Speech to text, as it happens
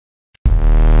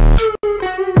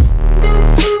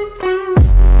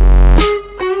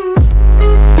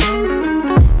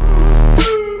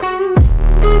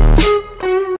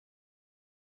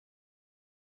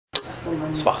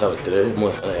تاخر الدراري.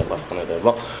 المهم انا يلاه فقنا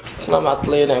دابا كنا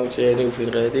معطلين عاوتاني وفين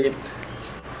غاديين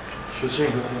شوتينغ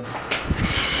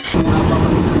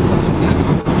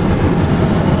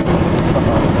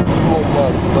هما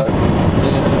الصاد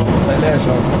علاش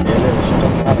علاش حتى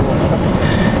النهار واخا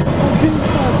كاين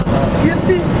الصاد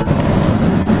ياسين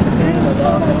كاين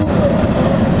الصاد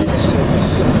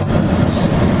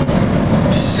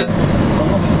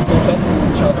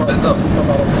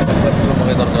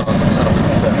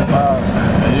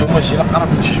اليوم ماشي لا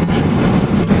قرب من الشمس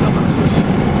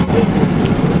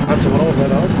عرفتي بروز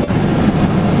على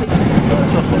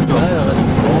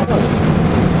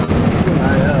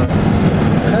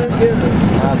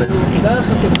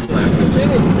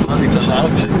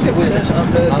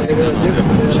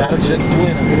شعرك جاك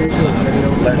زوينه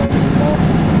الله يستر.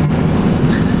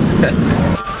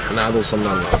 حنا عاد وصلنا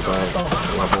للعصر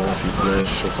لابون في بلاش.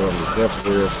 شكرا بزاف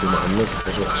خويا سي محمد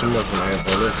حيت وقت ما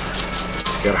كنعيطوا ليه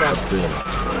كيرحب بينا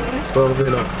دور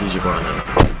بينا تيجي معنا.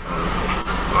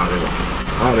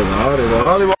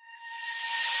 هاربه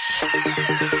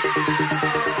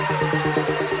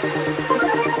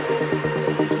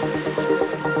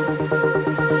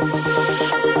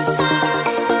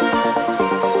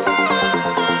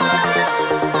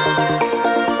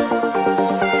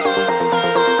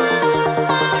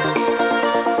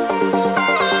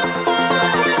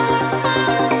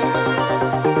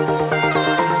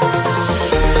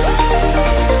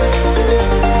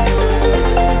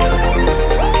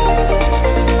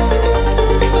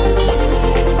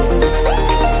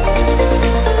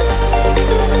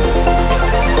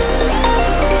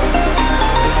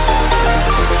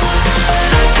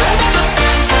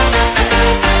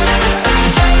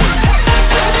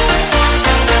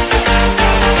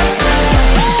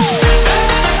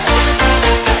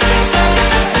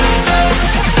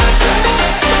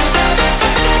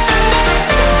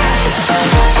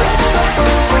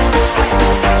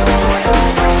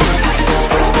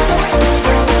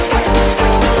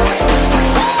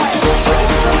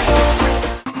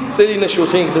سالينا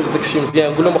شوتينغ داز داكشي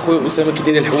مزيان. قول لهم اخويا اسامه كي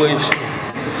دايرين الحوايج.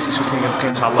 شوتينغ بقى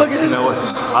ان شاء الله نستناوه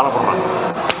على برا.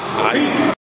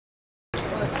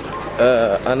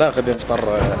 انا غادي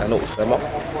نفطر انا واسامه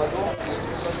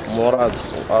مراد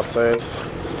واصيل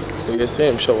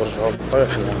وياسين مشاو رجعوا بالطير.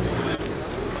 حنا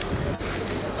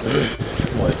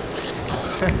المهم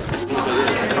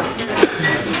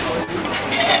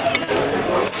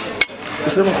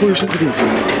اسامه خويا شنو درتي؟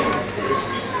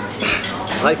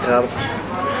 هاي كارب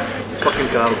فاكين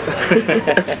كارب.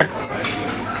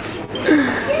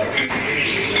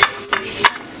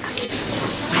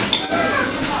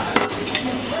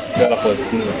 يلا خويا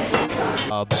بسم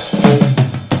الله.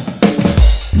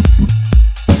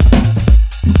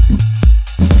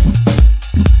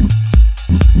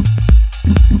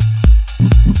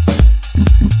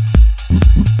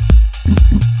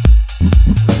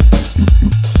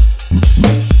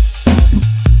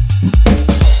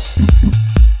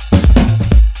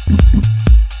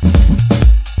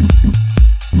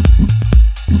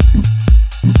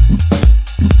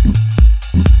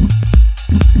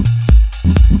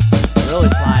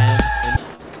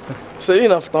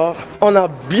 سالينا فطور اون ا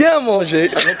بيان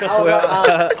مونجي.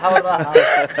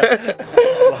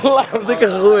 الله يحفظك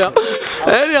اخويا.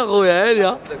 هاني اخويا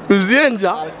هاني مزيان انت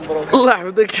الله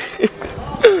يحفظك.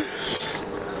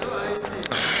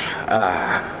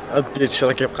 بديت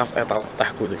شرا كيبقى في اطار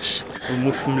الضحك وداكشي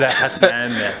والمستملاحات مع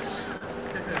الناس.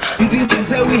 مدينة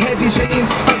تهزاوي هادي جايين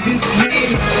طالبين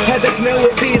تسليم. هذاك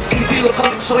ناوي سنتي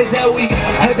القرق شريداوي.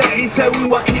 هذا عيساوي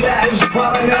واقيلا عن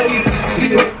جبار ناوي.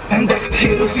 سيرو عندك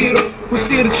تحيرو سيرو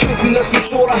وسير تشوف الناس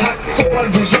مشهورة. هاك الصورة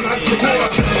البهجة مع الكورة.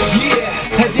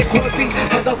 هادي قوافي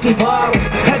هذا طنبار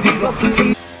هادي بلاصة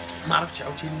الفن. ما عرفتش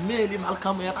عاوتاني مالي مع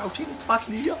الكاميرا عاوتاني طفات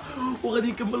ليا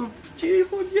وغادي نكمل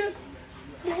بالتليفون ديالي.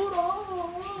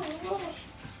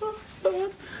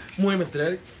 المهم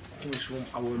الدراري نشوفوا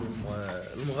مقاولون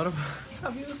المغرب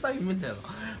صافي من دابا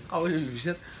مقاولون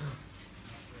الفجر.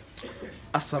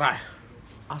 اسرع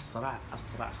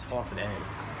سحور في العالم.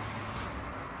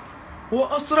 هو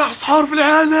اسرع سحور في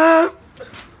العالم.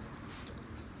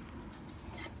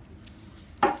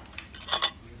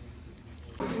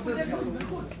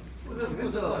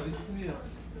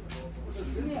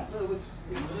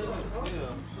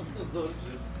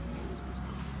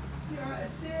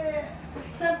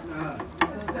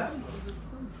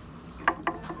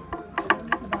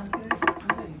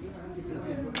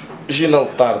 جينا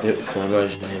للدار ديال اسامه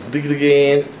جينا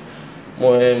دقدقين.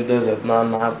 المهم داز عندنا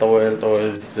نهار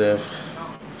طويل بزاف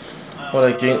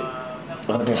ولكن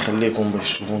غادي نخليكم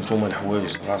باش تشوفوا نتوما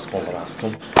الحوايج راسكم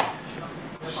براسكم.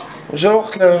 وجا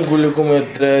الوقت اللي نقول لكم يا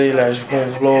الدراري الا عجبكم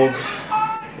الفلوق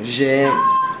جيم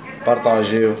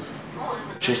بارطاجيو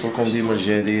باش يوصلكم ديما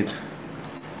الجديد.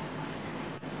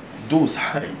 دوس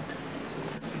حيد.